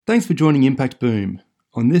Thanks for joining Impact Boom.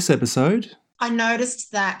 On this episode, I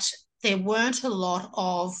noticed that there weren't a lot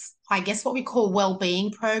of, what we call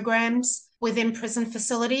wellbeing programs within prison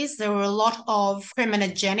facilities. There were a lot of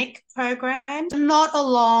criminogenic programs, not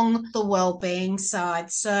along the wellbeing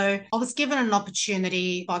side. So I was given an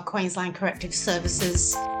opportunity by Queensland Corrective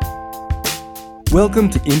Services. Welcome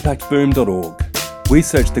to impactboom.org. We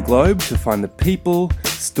search the globe to find the people,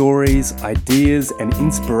 stories, ideas, and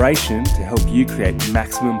inspiration to help you create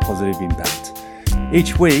maximum positive impact.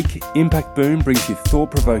 Each week, Impact Boom brings you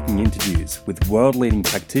thought-provoking interviews with world-leading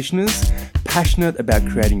practitioners passionate about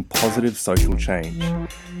creating positive social change.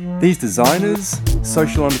 These designers,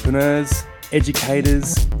 social entrepreneurs,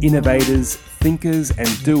 educators, innovators, thinkers,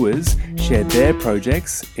 and doers share their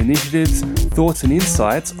projects, initiatives, thoughts, and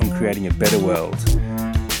insights on creating a better world.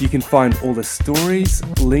 You can find all the stories,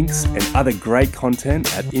 links, and other great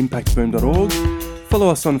content at impactboom.org. Follow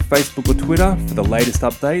us on Facebook or Twitter for the latest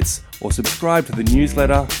updates, or subscribe to the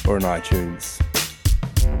newsletter or on iTunes.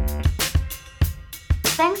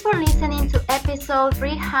 Thanks for listening to episode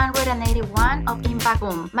 381 of Impact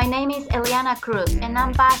Boom. My name is Eliana Cruz, and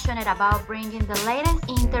I'm passionate about bringing the latest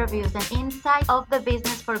interviews and insights of the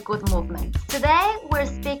Business for Good movement. Today, we're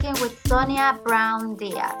speaking with Sonia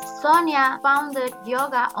Brown-Diaz. Sonia founded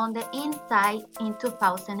Yoga on the Inside in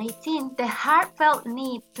 2018. The heartfelt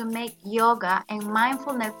need to make yoga and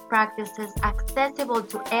mindfulness practices accessible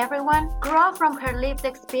to everyone grew from her lived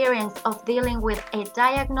experience of dealing with a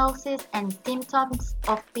diagnosis and symptoms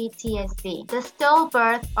of PTSD, the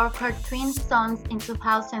stillbirth of her twin sons in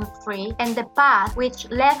 2003, and the path which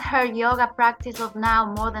led her yoga practice of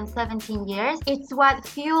now more than 17 years. It's what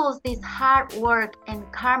fuels this hard work and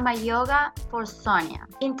karma yoga for Sonia.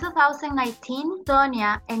 In 2019,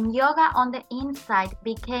 Sonia and Yoga on the Inside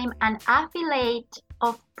became an affiliate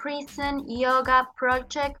of Prison Yoga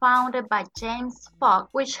Project founded by James Fogg,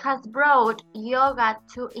 which has brought yoga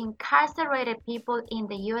to incarcerated people in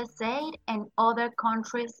the USA and other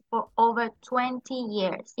countries for over 20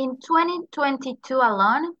 years. In 2022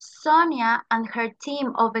 alone, Sonia and her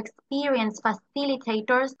team of experienced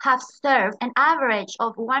facilitators have served an average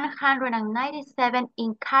of 197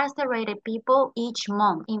 incarcerated people each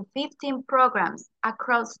month in 15 programs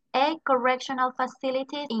across 8 correctional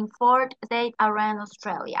facilities in 4 states around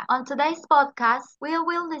Australia. On today's podcast, we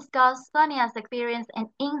will discuss Sonia's experience and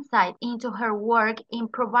insight into her work in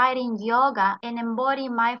providing yoga and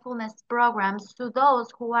embodied mindfulness programs to those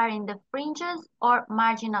who are in the fringes or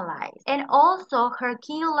marginalized, and also her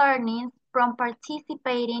key learnings from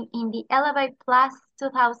participating in the Elevate Plus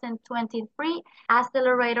 2023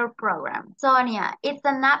 Accelerator program. Sonia, it's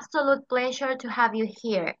an absolute pleasure to have you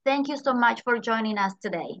here. Thank you so much for joining us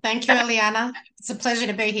today. Thank you, Eliana. It's a pleasure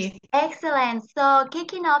to be here. Excellent. So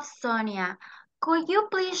kicking off, Sonia, could you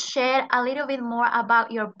please share a little bit more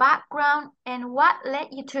about your background and what led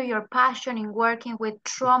you to your passion in working with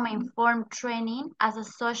trauma-informed training as a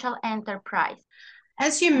social enterprise?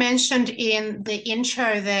 As you mentioned in the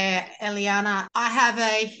intro there, Eliana, I have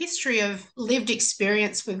a history of lived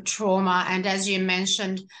experience with trauma. And as you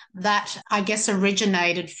mentioned, that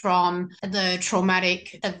originated from the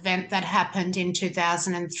traumatic event that happened in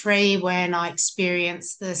 2003 when I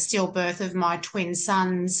experienced the stillbirth of my twin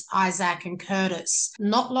sons, Isaac and Curtis.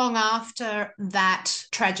 Not long after that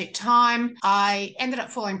tragic time, I ended up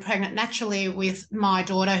falling pregnant naturally with my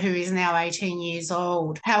daughter, who is now 18 years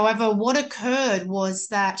old. However, what occurred was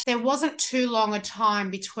that there wasn't too long a time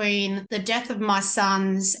between the death of my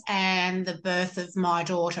sons and the birth of my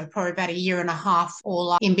daughter, probably about a year and a half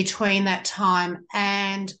all up in between that time.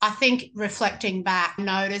 And I think reflecting back, I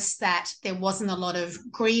noticed that there wasn't a lot of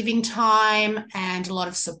grieving time and a lot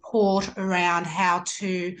of support around how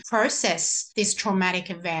to process this traumatic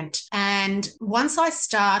event. And once I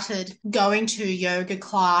started going to yoga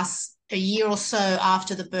class a year or so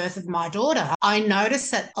after the birth of my daughter, I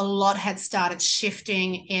noticed that a lot had started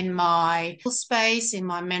shifting in my space, in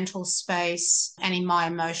my mental space, and in my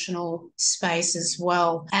emotional space as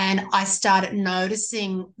well. And I started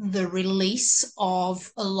noticing the release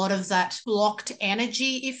of a lot of that blocked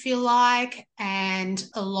energy, if you like, and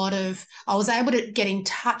I was able to get in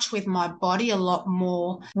touch with my body a lot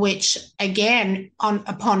more, which again,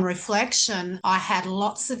 upon reflection, I had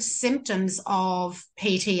lots of symptoms of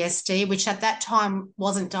PTSD, which at that time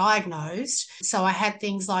wasn't diagnosed. So I had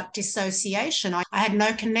things like dissociation. I had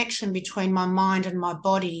no connection between my mind and my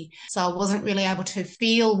body. So I wasn't really able to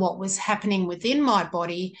feel what was happening within my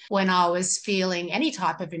body when I was feeling any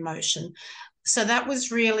type of emotion. So that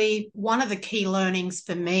was really one of the key learnings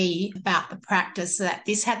for me about the practice, that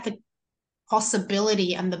this had the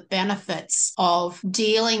possibility and the benefits of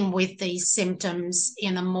dealing with these symptoms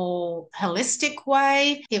in a more holistic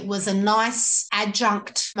way. It was a nice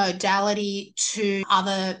adjunct modality to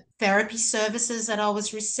other therapy services that I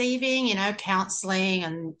was receiving, counseling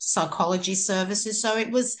and psychology services. So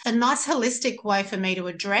it was a nice holistic way for me to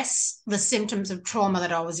address the symptoms of trauma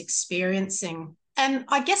that I was experiencing. And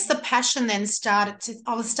I guess the passion then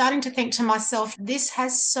I was starting to think to myself, this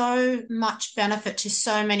has so much benefit to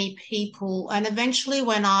so many people. And eventually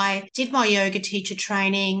when I did my yoga teacher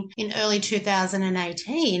training in early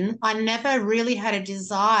 2018, I never really had a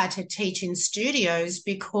desire to teach in studios,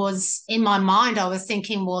 because in my mind I was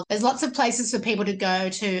thinking, well, there's lots of places for people to go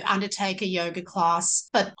to undertake a yoga class.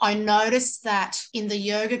 But I noticed that in the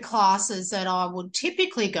yoga classes that I would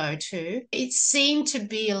typically go to, it seemed to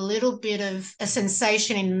be a little bit of a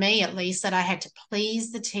sensation in me, at least, that I had to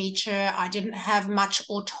please the teacher. I didn't have much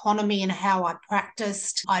autonomy in how I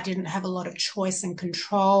practiced. I didn't have a lot of choice and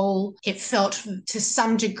control. It felt to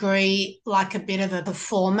some degree like a bit of a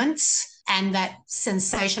performance, and that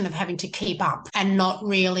sensation of having to keep up and not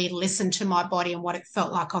really listen to my body and what it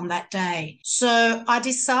felt like on that day. So I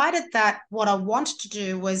decided that what I wanted to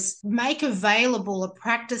do was make available a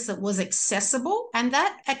practice that was accessible. And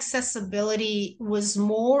that accessibility was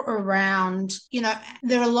more around,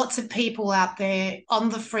 there are lots of people out there on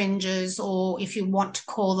the fringes, or if you want to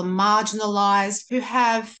call them marginalised, who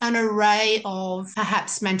have an array of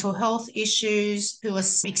perhaps mental health issues, who are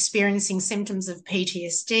experiencing symptoms of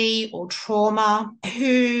PTSD or trauma,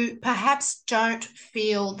 who perhaps don't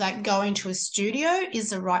feel that going to a studio is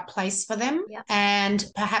the right place for them. Yep. And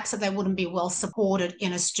perhaps that they wouldn't be well supported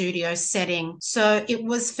in a studio setting. So it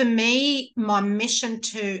was, for me, my mission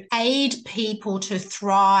to aid people to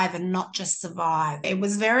thrive and not just survive. It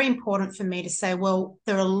was very important for me to say, well,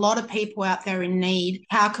 there are a lot of people out there in need.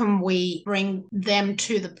 How can we bring them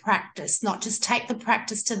to the practice? Not just take the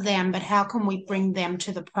practice to them, but how can we bring them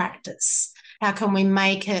to the practice? How can we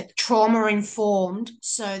make it trauma-informed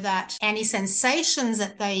so that any sensations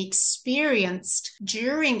that they experienced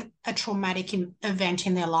during a traumatic event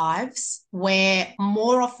in their lives, where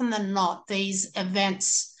more often than not these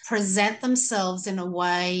events present themselves in a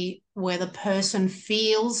way where the person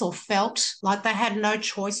feels or felt like they had no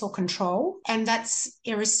choice or control. And that's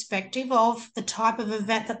irrespective of the type of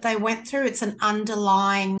event that they went through. It's an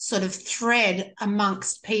underlying sort of thread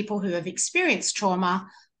amongst people who have experienced trauma,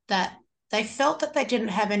 that they felt that they didn't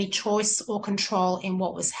have any choice or control in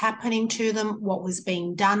what was happening to them, what was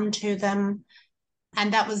being done to them.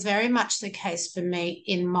 And that was very much the case for me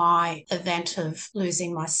in my event of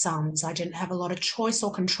losing my sons. I didn't have a lot of choice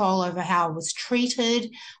or control over how I was treated,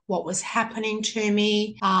 what was happening to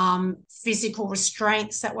me, physical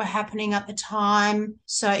restraints that were happening at the time.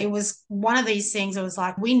 So it was one of these things. It was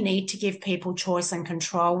like, we need to give people choice and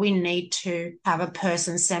control. We need to have a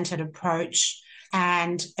person-centered approach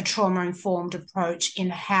and a trauma-informed approach in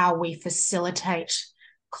how we facilitate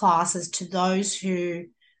classes to those who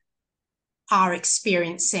are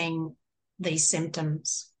experiencing these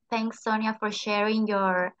symptoms. Thanks, Sonia, for sharing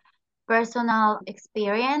your personal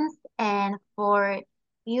experience and for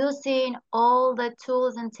using all the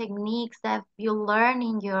tools and techniques that you learn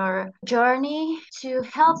in your journey to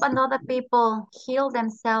help another people heal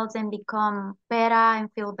themselves and become better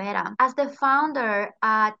and feel better. As the founder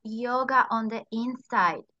at Yoga on the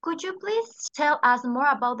Inside, could you please tell us more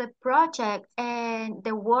about the project and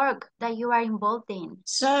the work that you are involved in?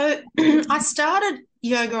 So I started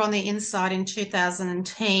Yoga on the Inside in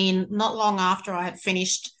 2010, not long after I had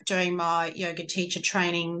finished doing my yoga teacher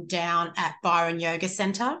training down at Byron Yoga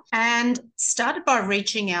Centre, and started by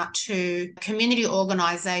reaching out to community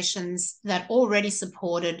organisations that already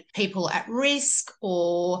supported people at risk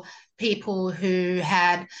or people who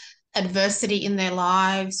had adversity in their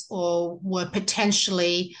lives or were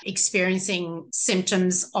potentially experiencing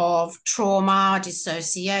symptoms of trauma,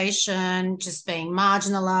 dissociation, just being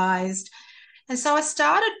marginalised. And so I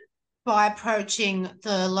started by approaching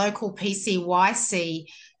the local PCYC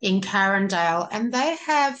in Carindale, and they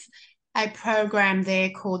have a program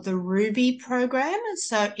there called the Ruby program.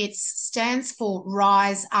 So it stands for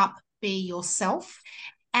Rise Up, Be Yourself.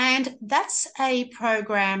 And that's a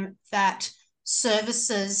program that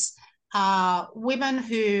services women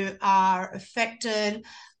who are affected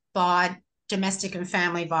by domestic and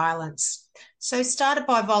family violence. So started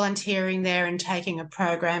by volunteering there and taking a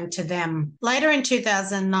program to them. Later in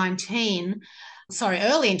 2019,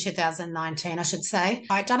 early in 2019, I should say,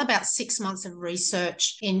 I'd done about 6 months of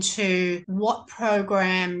research into what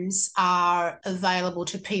programs are available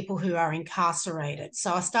to people who are incarcerated.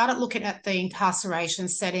 So I started looking at the incarceration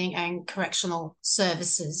setting and correctional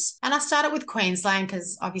services. And I started with Queensland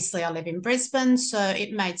because obviously I live in Brisbane, so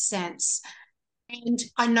it made sense. And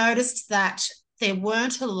I noticed that there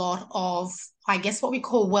weren't a lot of, I guess, what we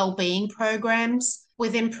call wellbeing programs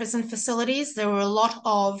within prison facilities. There were a lot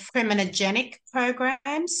of criminogenic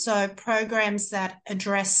programs, so programs that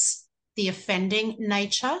address the offending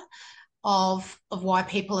nature of why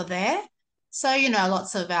people are there. So,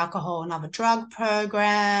 lots of alcohol and other drug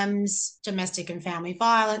programs, domestic and family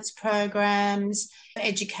violence programs,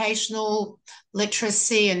 educational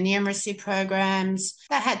literacy and numeracy programs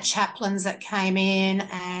that had chaplains that came in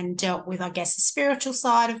and dealt with, I guess, the spiritual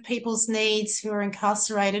side of people's needs who are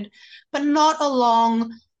incarcerated, but not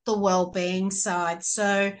along the wellbeing side.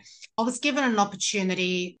 So I was given an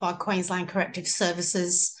opportunity by Queensland Corrective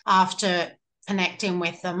Services after connecting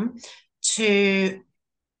with them to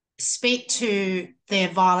speak to their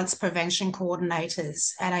violence prevention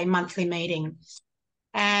coordinators at a monthly meeting.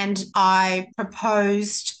 And I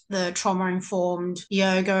proposed the trauma-informed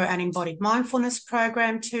yoga and embodied mindfulness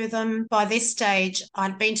program to them. By this stage,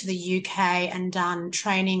 I'd been to the UK and done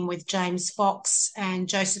training with James Fox and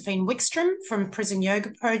Josephine Wickstrom from Prison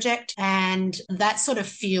Yoga Project. And that sort of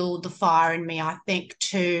fueled the fire in me, I think,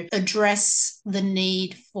 to address the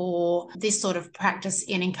need for this sort of practice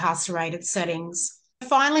in incarcerated settings.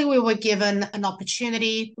 Finally, we were given an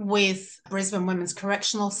opportunity with Brisbane Women's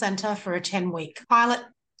Correctional Centre for a 10-week pilot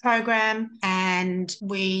program, and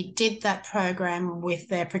we did that program with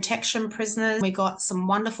their protection prisoners. We got some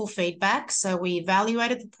wonderful feedback, so we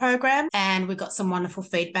evaluated the program and we got some wonderful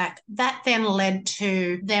feedback. That then led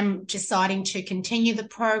to them deciding to continue the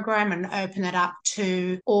program and open it up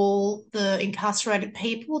to all the incarcerated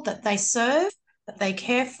people that they serve, that they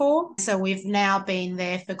care for. So we've now been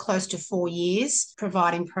there for close to 4 years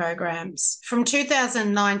providing programs. From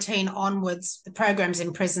 2019 onwards, the programs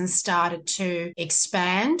in prison started to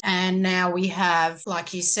expand, and now we have,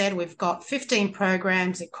 like you said, we've got 15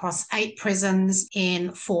 programs across 8 prisons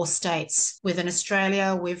in 4 states. Within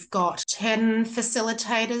Australia, we've got 10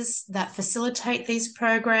 facilitators that facilitate these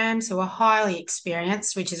programs who are highly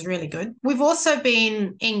experienced, which is really good. We've also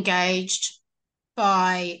been engaged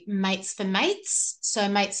by Mates for Mates. So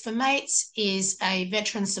Mates for Mates is a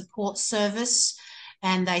veteran support service,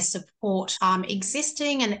 and they support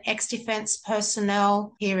existing and ex-defence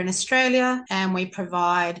personnel here in Australia, and we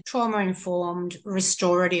provide trauma-informed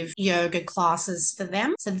restorative yoga classes for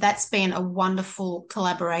them. So that's been a wonderful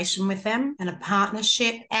collaboration with them and a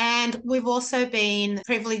partnership. And we've also been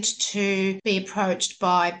privileged to be approached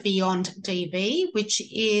by Beyond DV, which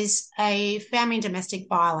is a family and domestic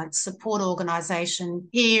violence support organisation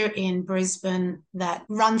here in Brisbane that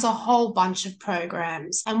runs a whole bunch of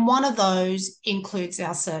programs. And one of those includes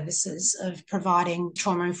our services of providing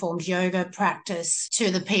trauma-informed yoga practice to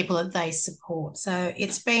the people that they support. So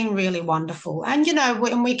it's been really wonderful. And,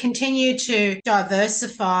 when we continue to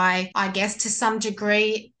diversify, I guess, to some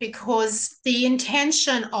degree, because the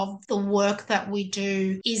intention of the work that we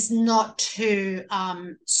do is not to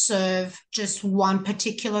serve just one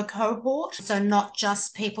particular cohort. So not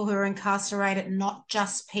just people who are incarcerated, not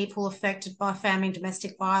just people affected by family and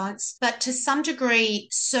domestic violence, but to some degree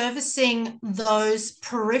servicing those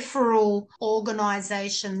peripheral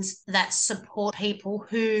organisations that support people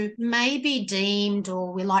who may be deemed,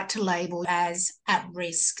 or we like to label, as at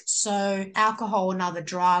risk. So alcohol and other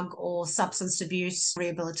drug or substance abuse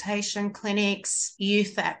rehabilitation clinics,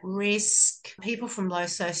 youth at risk, people from low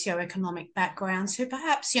socioeconomic backgrounds who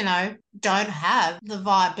perhaps, don't have the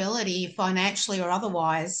viability financially or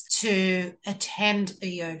otherwise to attend a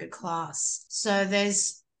yoga class. So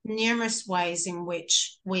there's numerous ways in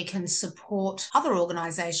which we can support other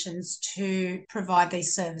organisations to provide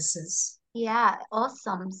these services. Yeah,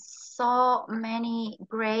 awesome. So many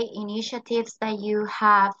great initiatives that you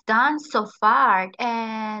have done so far.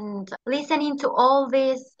 And listening to all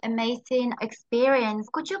this amazing experience,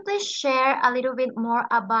 could you please share a little bit more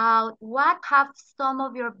about what have some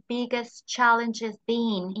of your biggest challenges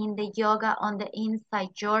been in the yoga on the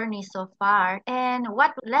inside journey so far? And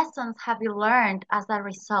what lessons have you learned as a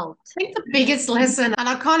result? I think the biggest lesson, and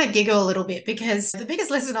I kind of giggle a little bit because the biggest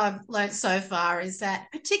lesson I've learned so far is that,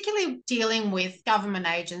 particularly dealing with government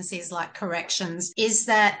agencies like corrections, is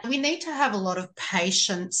that we need to have a lot of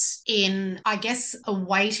patience in, I guess,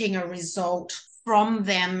 awaiting a result from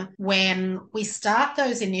them when we start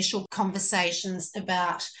those initial conversations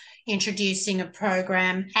about introducing a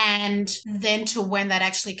program, and then to when that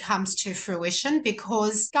actually comes to fruition,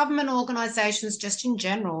 because government organisations just in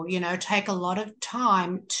general, take a lot of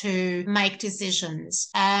time to make decisions.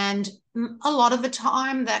 And a lot of the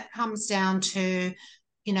time that comes down to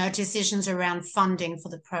decisions around funding for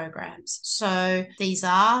the programs. So these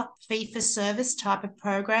are fee-for-service type of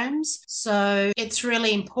programs. So it's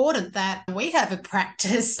really important that we have a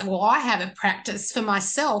practice, or I have a practice for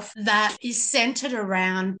myself, that is centered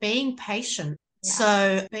around being patient. Yeah.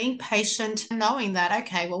 So being patient, knowing that,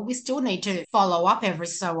 okay, well, we still need to follow up every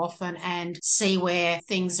so often and see where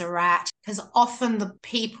things are at. Because often the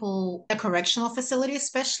people, a correctional facility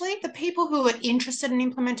especially, the people who are interested in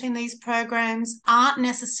implementing these programs aren't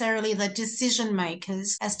necessarily the decision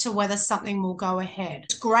makers as to whether something will go ahead.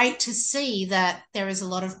 It's great to see that there is a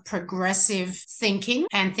lot of progressive thinking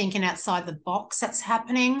and thinking outside the box that's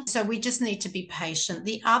happening. So we just need to be patient.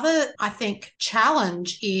 The other, I think,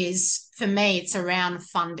 challenge is, for me, it's around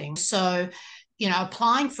funding. So,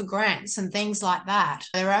 applying for grants and things like that.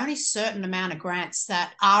 There are only a certain amount of grants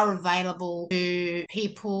that are available to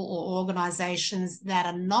people or organisations that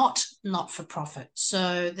are not-for-profit.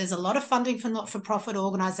 So there's a lot of funding for not-for-profit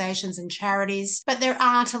organisations and charities, but there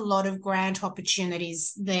aren't a lot of grant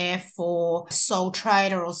opportunities there for sole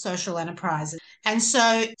trader or social enterprises. And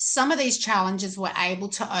so some of these challenges we're able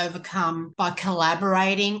to overcome by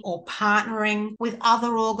collaborating or partnering with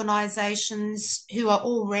other organisations who are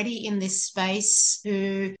already in this space,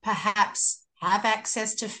 who perhaps have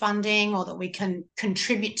access to funding, or that we can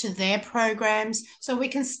contribute to their programs. So we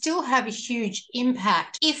can still have a huge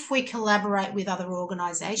impact if we collaborate with other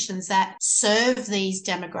organisations that serve these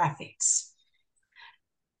demographics.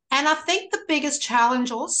 And I think the biggest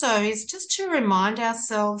challenge also is just to remind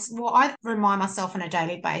ourselves, well, I remind myself on a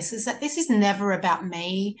daily basis, that this is never about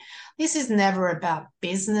me. This is never about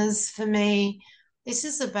business for me. This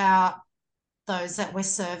is about those that we're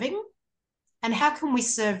serving. And how can we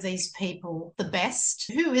serve these people the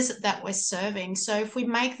best? Who is it that we're serving? So if we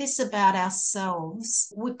make this about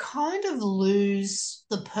ourselves, we kind of lose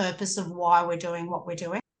the purpose of why we're doing what we're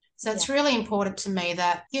doing. So it's really important to me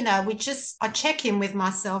that, I check in with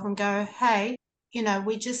myself and go, hey,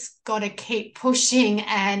 we just got to keep pushing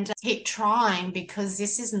and keep trying, because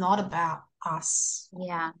this is not about us.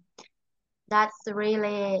 Yeah. That's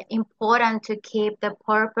really important, to keep the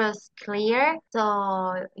purpose clear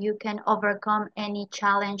so you can overcome any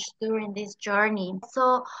challenge during this journey.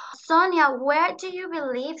 So, Sonia, where do you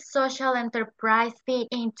believe social enterprise fit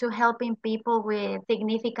into helping people with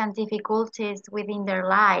significant difficulties within their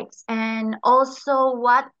lives? And also,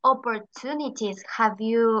 what opportunities have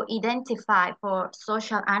you identified for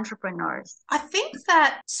social entrepreneurs? I think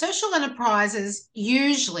that social enterprises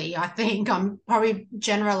usually, I'm probably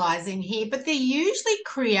generalizing here, but they're usually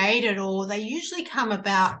created, or they usually come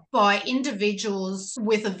about by individuals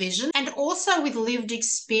with a vision and also with lived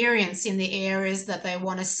experience in the areas that they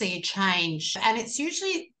want to see a change. And it's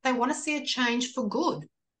usually they want to see a change for good.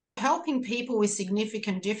 Helping people with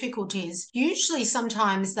significant difficulties, usually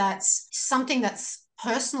sometimes that's something that's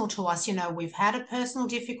personal to us. We've had a personal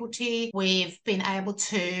difficulty. We've been able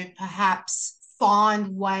to perhaps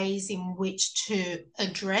find ways in which to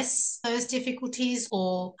address those difficulties,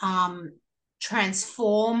 or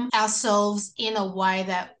transform ourselves in a way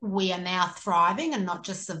that we are now thriving and not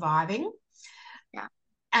just surviving. Yeah.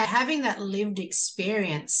 And having that lived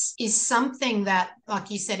experience is something that,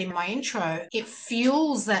 like you said in my intro, it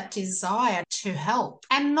fuels that desire to help,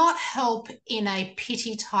 and not help in a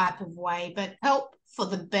pity type of way, but help for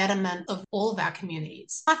the betterment of all of our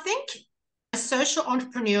communities. I think social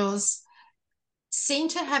entrepreneurs seem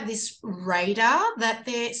to have this radar that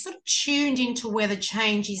they're sort of tuned into where the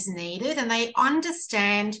change is needed, and they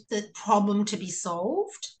understand the problem to be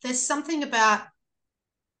solved. There's something about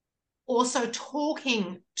also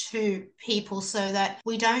talking to people so that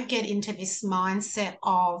we don't get into this mindset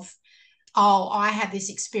of, oh, I had this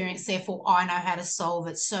experience, therefore I know how to solve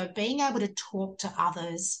it. So being able to talk to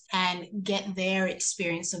others and get their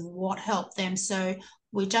experience of what helped them, so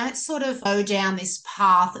we don't sort of go down this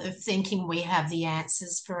path of thinking we have the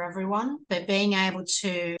answers for everyone, but being able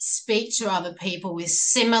to speak to other people with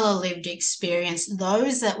similar lived experience,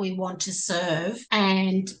 those that we want to serve,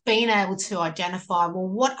 and being able to identify, well,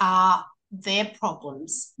 what are their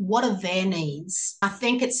problems? What are their needs? I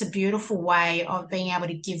think it's a beautiful way of being able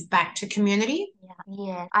to give back to community.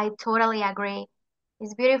 Yeah, I totally agree.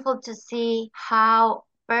 It's beautiful to see how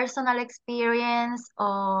personal experience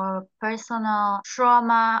or personal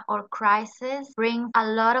trauma or crisis brings a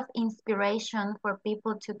lot of inspiration for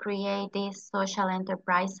people to create these social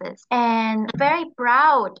enterprises. And very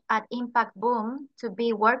proud at Impact Boom to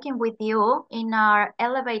be working with you in our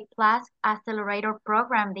Elevate Plus Accelerator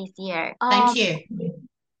program this year. Thank you.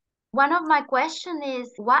 One of my questions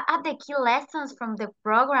is, what are the key lessons from the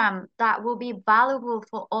program that will be valuable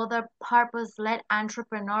for other purpose-led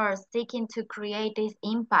entrepreneurs seeking to create this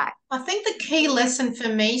impact? I think the key lesson for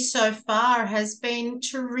me so far has been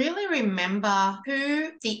to really remember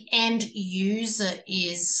who the end user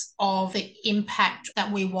is of the impact that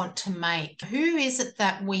we want to make. Who is it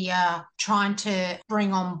that we are trying to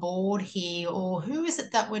bring on board here, or who is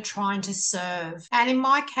it that we're trying to serve? And in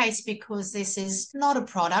my case, because this is not a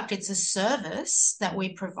product, it's a service that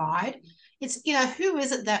we provide. It's, who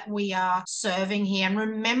is it that we are serving here? And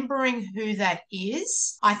remembering who that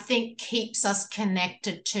is, I think, keeps us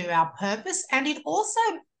connected to our purpose. And it also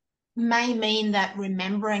may mean that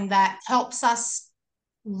remembering that helps us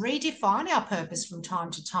redefine our purpose from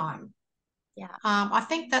time to time. Yeah. I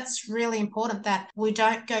think that's really important, that we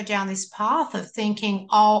don't go down this path of thinking,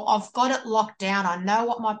 oh, I've got it locked down, I know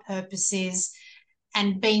what my purpose is,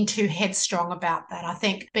 and being too headstrong about that. I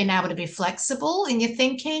think being able to be flexible in your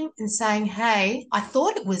thinking and saying, hey, I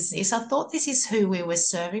thought it was this. I thought this is who we were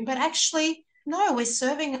serving, but actually, no, we're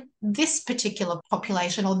serving this particular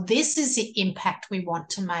population, or this is the impact we want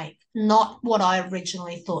to make, not what I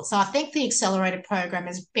originally thought. So I think the Accelerator program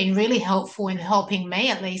has been really helpful in helping me,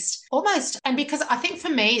 at least almost. And because I think for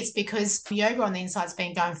me, it's because Yoga on the Inside's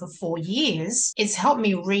been going for 4 years. It's helped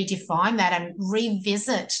me redefine that and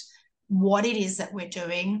revisit what it is that we're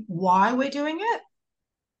doing, why we're doing it.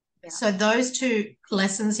 Yeah. So those two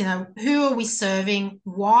lessons, who are we serving,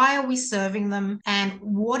 why are we serving them, and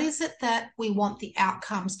what is it that we want the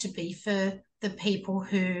outcomes to be for the people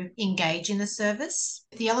who engage in the service.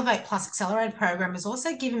 The Elevate Plus Accelerator program has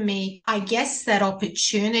also given me, I guess, that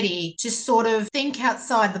opportunity to sort of think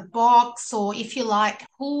outside the box, or if you like,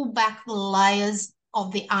 pull back the layers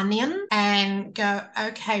of the onion and go,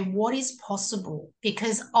 okay, what is possible?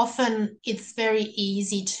 Because often it's very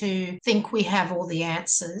easy to think we have all the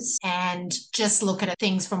answers and just look at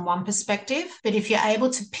things from one perspective. But if you're able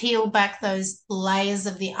to peel back those layers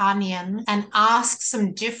of the onion and ask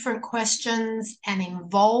some different questions and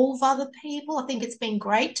involve other people, I think it's been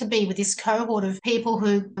great to be with this cohort of people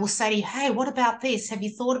who will say to you, hey, what about this? Have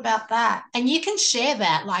you thought about that? And you can share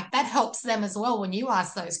that. Like, that helps them as well when you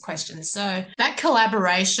ask those questions. So that collaboration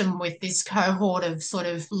with this cohort of sort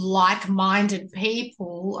of like-minded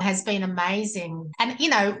people has been amazing. And,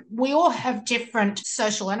 we all have different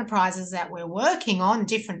social enterprises that we're working on,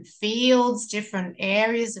 different fields, different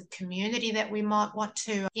areas of community that we might want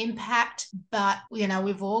to impact. But,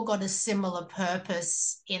 we've all got a similar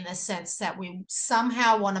purpose in the sense that we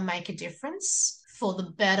somehow want to make a difference for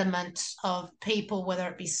the betterment of people, whether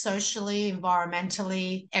it be socially,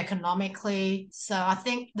 environmentally, economically. So I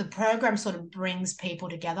think the program sort of brings people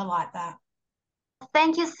together like that.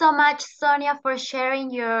 Thank you so much, Sonia, for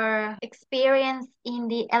sharing your experience in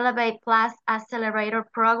the Elevate Plus Accelerator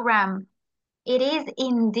program. It is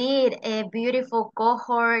indeed a beautiful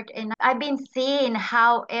cohort, and I've been seeing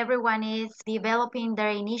how everyone is developing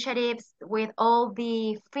their initiatives with all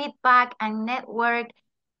the feedback and network.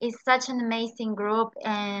 It's such an amazing group,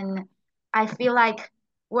 and I feel like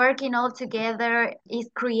working all together is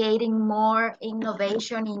creating more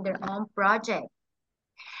innovation in their own project.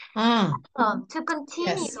 To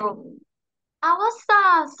continue, Yes. I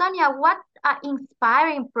was, Sonia, what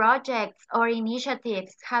inspiring projects or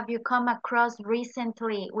initiatives have you come across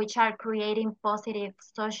recently which are creating positive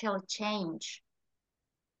social change?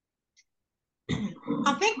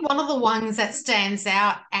 I think one of the ones that stands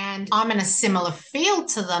out, and I'm in a similar field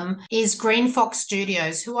to them, is Green Fox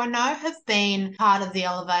Studios, who I know have been part of the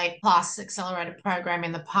Elevate Plus Accelerator program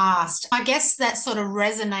in the past. I guess that sort of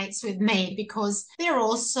resonates with me because they're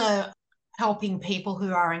also helping people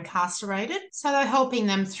who are incarcerated. So they're helping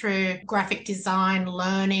them through graphic design,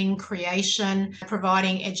 learning, creation,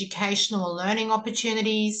 providing educational or learning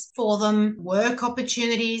opportunities for them, work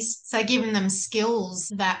opportunities. So giving them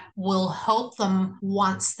skills that will help them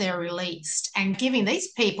once they're released, and giving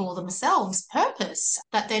these people themselves purpose,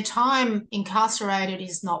 that their time incarcerated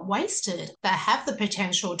is not wasted. They have the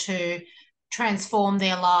potential to transform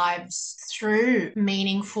their lives through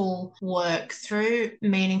meaningful work, through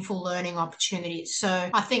meaningful learning opportunities. So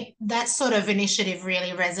I think that sort of initiative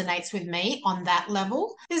really resonates with me on that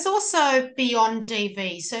level. There's also Beyond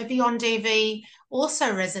DV. So Beyond DV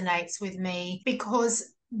also resonates with me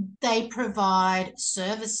because they provide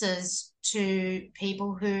services to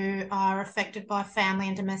people who are affected by family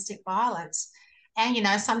and domestic violence. And,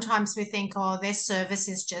 sometimes we think, oh, their service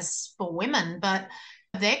is just for women, but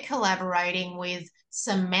they're collaborating with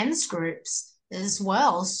some men's groups as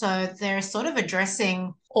well. So they're sort of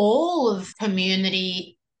addressing all of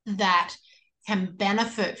community that can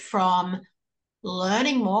benefit from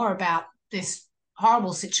learning more about this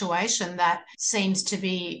horrible situation that seems to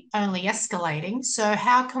be only escalating. So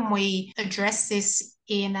how can we address this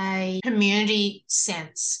in a community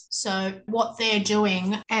sense? So what they're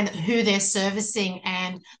doing and who they're servicing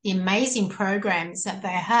and the amazing programs that they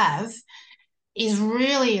have is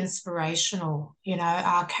really inspirational.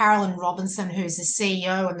 Carolyn Robinson, who's the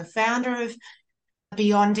CEO and the founder of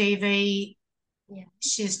Beyond EV,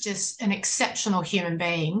 she's just an exceptional human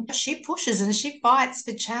being. She pushes and she fights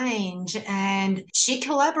for change, and she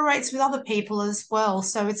collaborates with other people as well.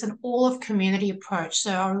 So it's an all-of-community approach.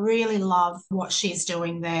 So I really love what she's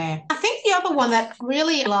doing there. I think the other one that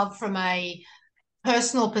really I love from a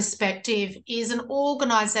personal perspective is an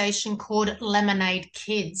organisation called Lemonade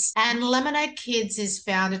Kids. And Lemonade Kids is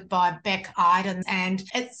founded by Beck Iden, and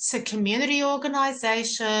it's a community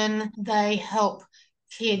organisation. They help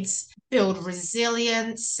kids build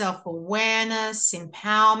resilience, self-awareness,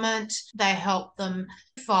 empowerment. They help them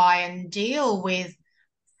fight and deal with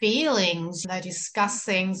feelings. They discuss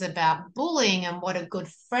things about bullying and what a good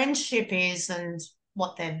friendship is and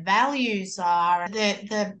what their values are.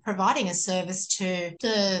 They're providing a service to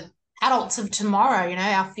the adults of tomorrow,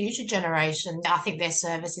 our future generation. I think their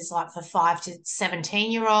service is like for 5 to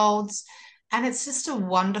 17-year-olds. And it's just a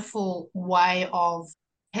wonderful way of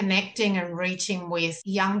connecting and reaching with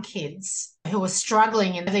young kids who are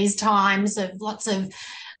struggling in these times of lots of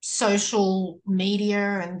social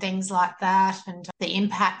media and things like that and the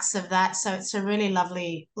impacts of that. So it's a really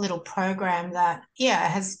lovely little program that,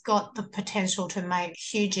 has got the potential to make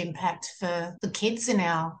huge impact for the kids in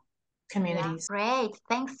our communities. Yeah, great.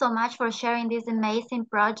 Thanks so much for sharing these amazing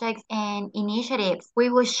projects and initiatives. We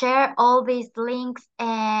will share all these links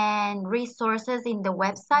and resources in the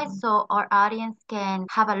website so our audience can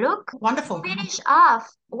have a look. Wonderful. Finish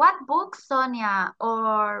off. What books, Sonia,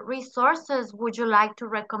 or resources would you like to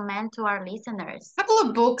recommend to our listeners? A couple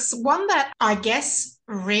of books. One that I guess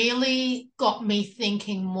really got me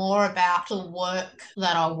thinking more about the work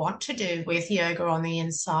that I want to do with Yoga on the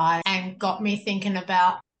Inside, and got me thinking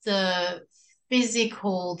about the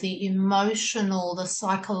physical, the emotional, the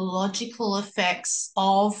psychological effects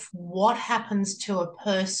of what happens to a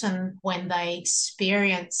person when they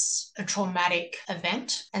experience a traumatic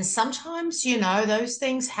event. And sometimes, those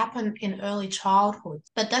things happen in early childhood,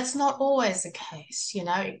 but that's not always the case.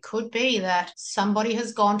 It could be that somebody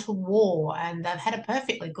has gone to war and they've had a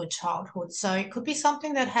perfectly good childhood. So it could be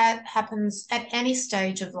something that happens at any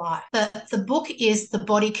stage of life. The book is The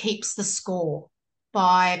Body Keeps the Score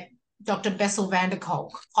by Dr. Bessel van der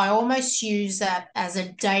Kolk. I almost use that as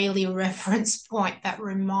a daily reference point that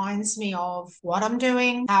reminds me of what I'm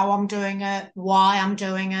doing, how I'm doing it, why I'm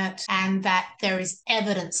doing it, and that there is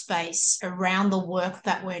evidence base around the work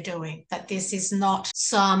that we're doing, that this is not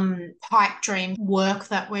some pipe dream work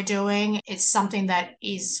that we're doing. It's something that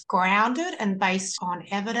is grounded and based on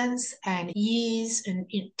evidence and years and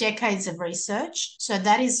decades of research. So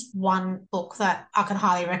that is one book that I can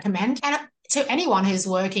highly recommend. And to anyone who's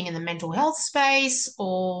working in the mental health space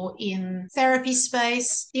or in therapy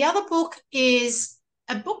space. The other book is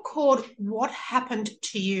a book called What Happened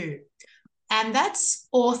to You? And that's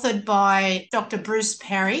authored by Dr. Bruce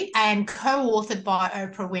Perry and co-authored by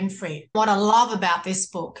Oprah Winfrey. What I love about this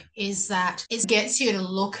book is that it gets you to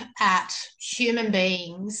look at human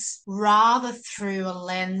beings rather through a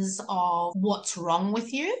lens of what's wrong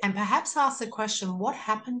with you, and perhaps ask the question, what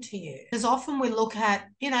happened to you? Because often we look at,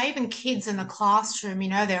 even kids in the classroom,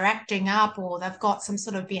 they're acting up or they've got some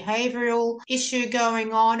sort of behavioral issue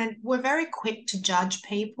going on, and we're very quick to judge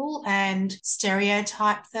people and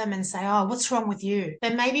stereotype them and say, oh, what's wrong with you?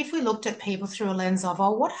 Then maybe if we looked at people through a lens of,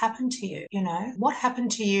 oh, what happened to you? What happened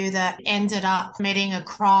to you that ended up committing a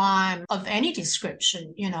crime of any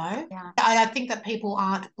description? Yeah. I think that people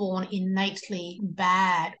aren't born innately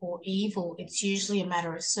bad or evil. It's usually a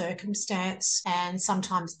matter of circumstance and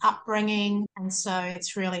sometimes upbringing. And so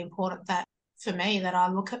it's really important that for me that I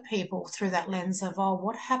look at people through that lens of, oh,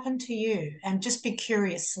 what happened to you? And just be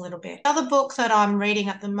curious a little bit. The other book that I'm reading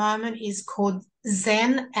at the moment is called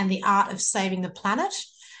Zen and the Art of Saving the Planet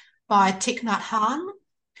by Thich Nhat Hanh.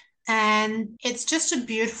 And it's just a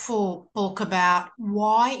beautiful book about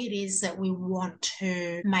why it is that we want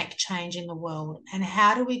to make change in the world and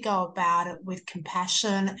how do we go about it with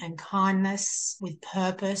compassion and kindness, with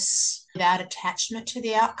purpose, without attachment to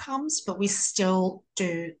the outcomes, but we still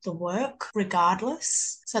do the work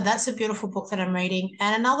regardless. So that's a beautiful book that I'm reading.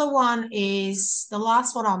 And another one is, the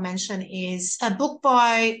last one I'll mention is a book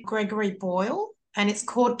by Gregory Boyle. And it's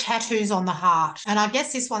called Tattoos on the Heart. And I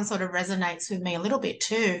guess this one sort of resonates with me a little bit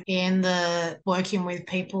too in the working with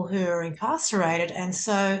people who are incarcerated. And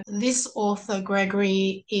so this author,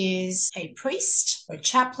 Gregory, is a priest or a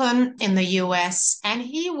chaplain in the US, and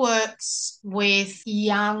he works with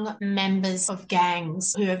young members of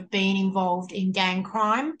gangs who have been involved in gang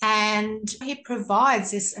crime. And he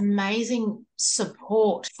provides this amazing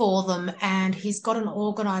support for them, and he's got an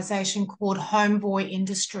organization called Homeboy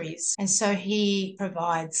Industries, and so he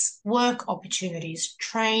provides work opportunities,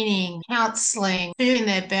 training, counseling, food in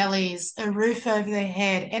their bellies, a roof over their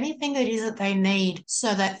head, anything that is that they need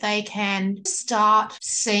so that they can start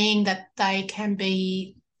seeing that they can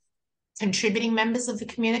be contributing members of the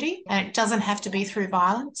community, and it doesn't have to be through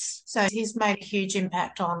violence. So he's made a huge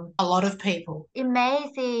impact on a lot of people.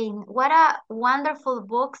 Amazing. What a wonderful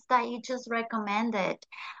books that you just recommended.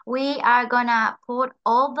 We are gonna put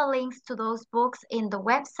all the links to those books in the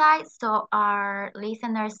website so our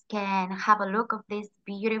listeners can have a look of this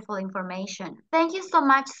beautiful information. Thank you so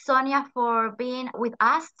much, Sonia, for being with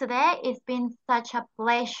us today. It's been such a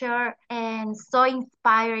pleasure and so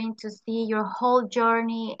inspiring to see your whole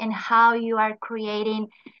journey and how you are creating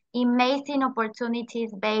amazing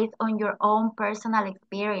opportunities based on your own personal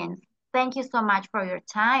experience. Thank you so much for your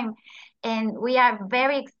time. And we are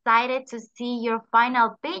very excited to see your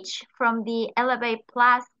final pitch from the Elevate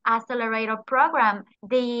Plus Accelerator program,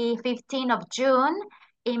 the 15th of June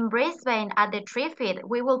in Brisbane at the Trifid.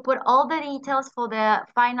 We will put all the details for the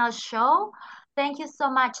final show. Thank you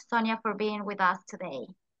so much, Sonia, for being with us today.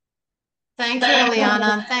 Thank you,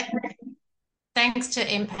 Eliana. Thanks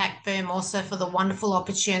to Impact Boom also for the wonderful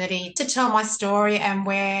opportunity to tell my story and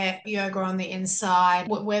where Yoga on the Inside,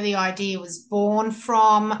 where the idea was born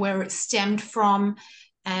from, where it stemmed from,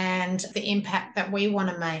 and the impact that we want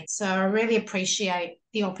to make. So I really appreciate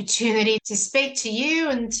the opportunity to speak to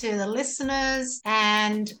you and to the listeners,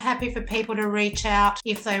 and happy for people to reach out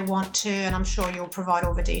if they want to, and I'm sure you'll provide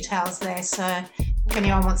all the details there. So if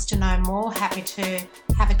anyone wants to know more, happy to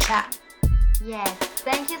have a chat. Yes,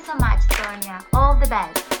 thank you so much, Sonia. All the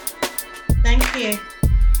best. Thank you.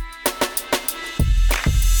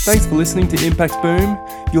 Thanks for listening to Impact Boom.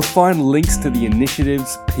 You'll find links to the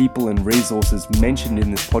initiatives, people and resources mentioned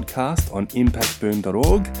in this podcast on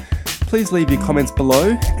impactboom.org. Please leave your comments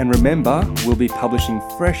below, and remember, we'll be publishing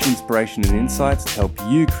fresh inspiration and insights to help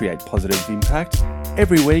you create positive impact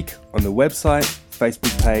every week on the website,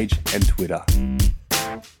 Facebook page and Twitter.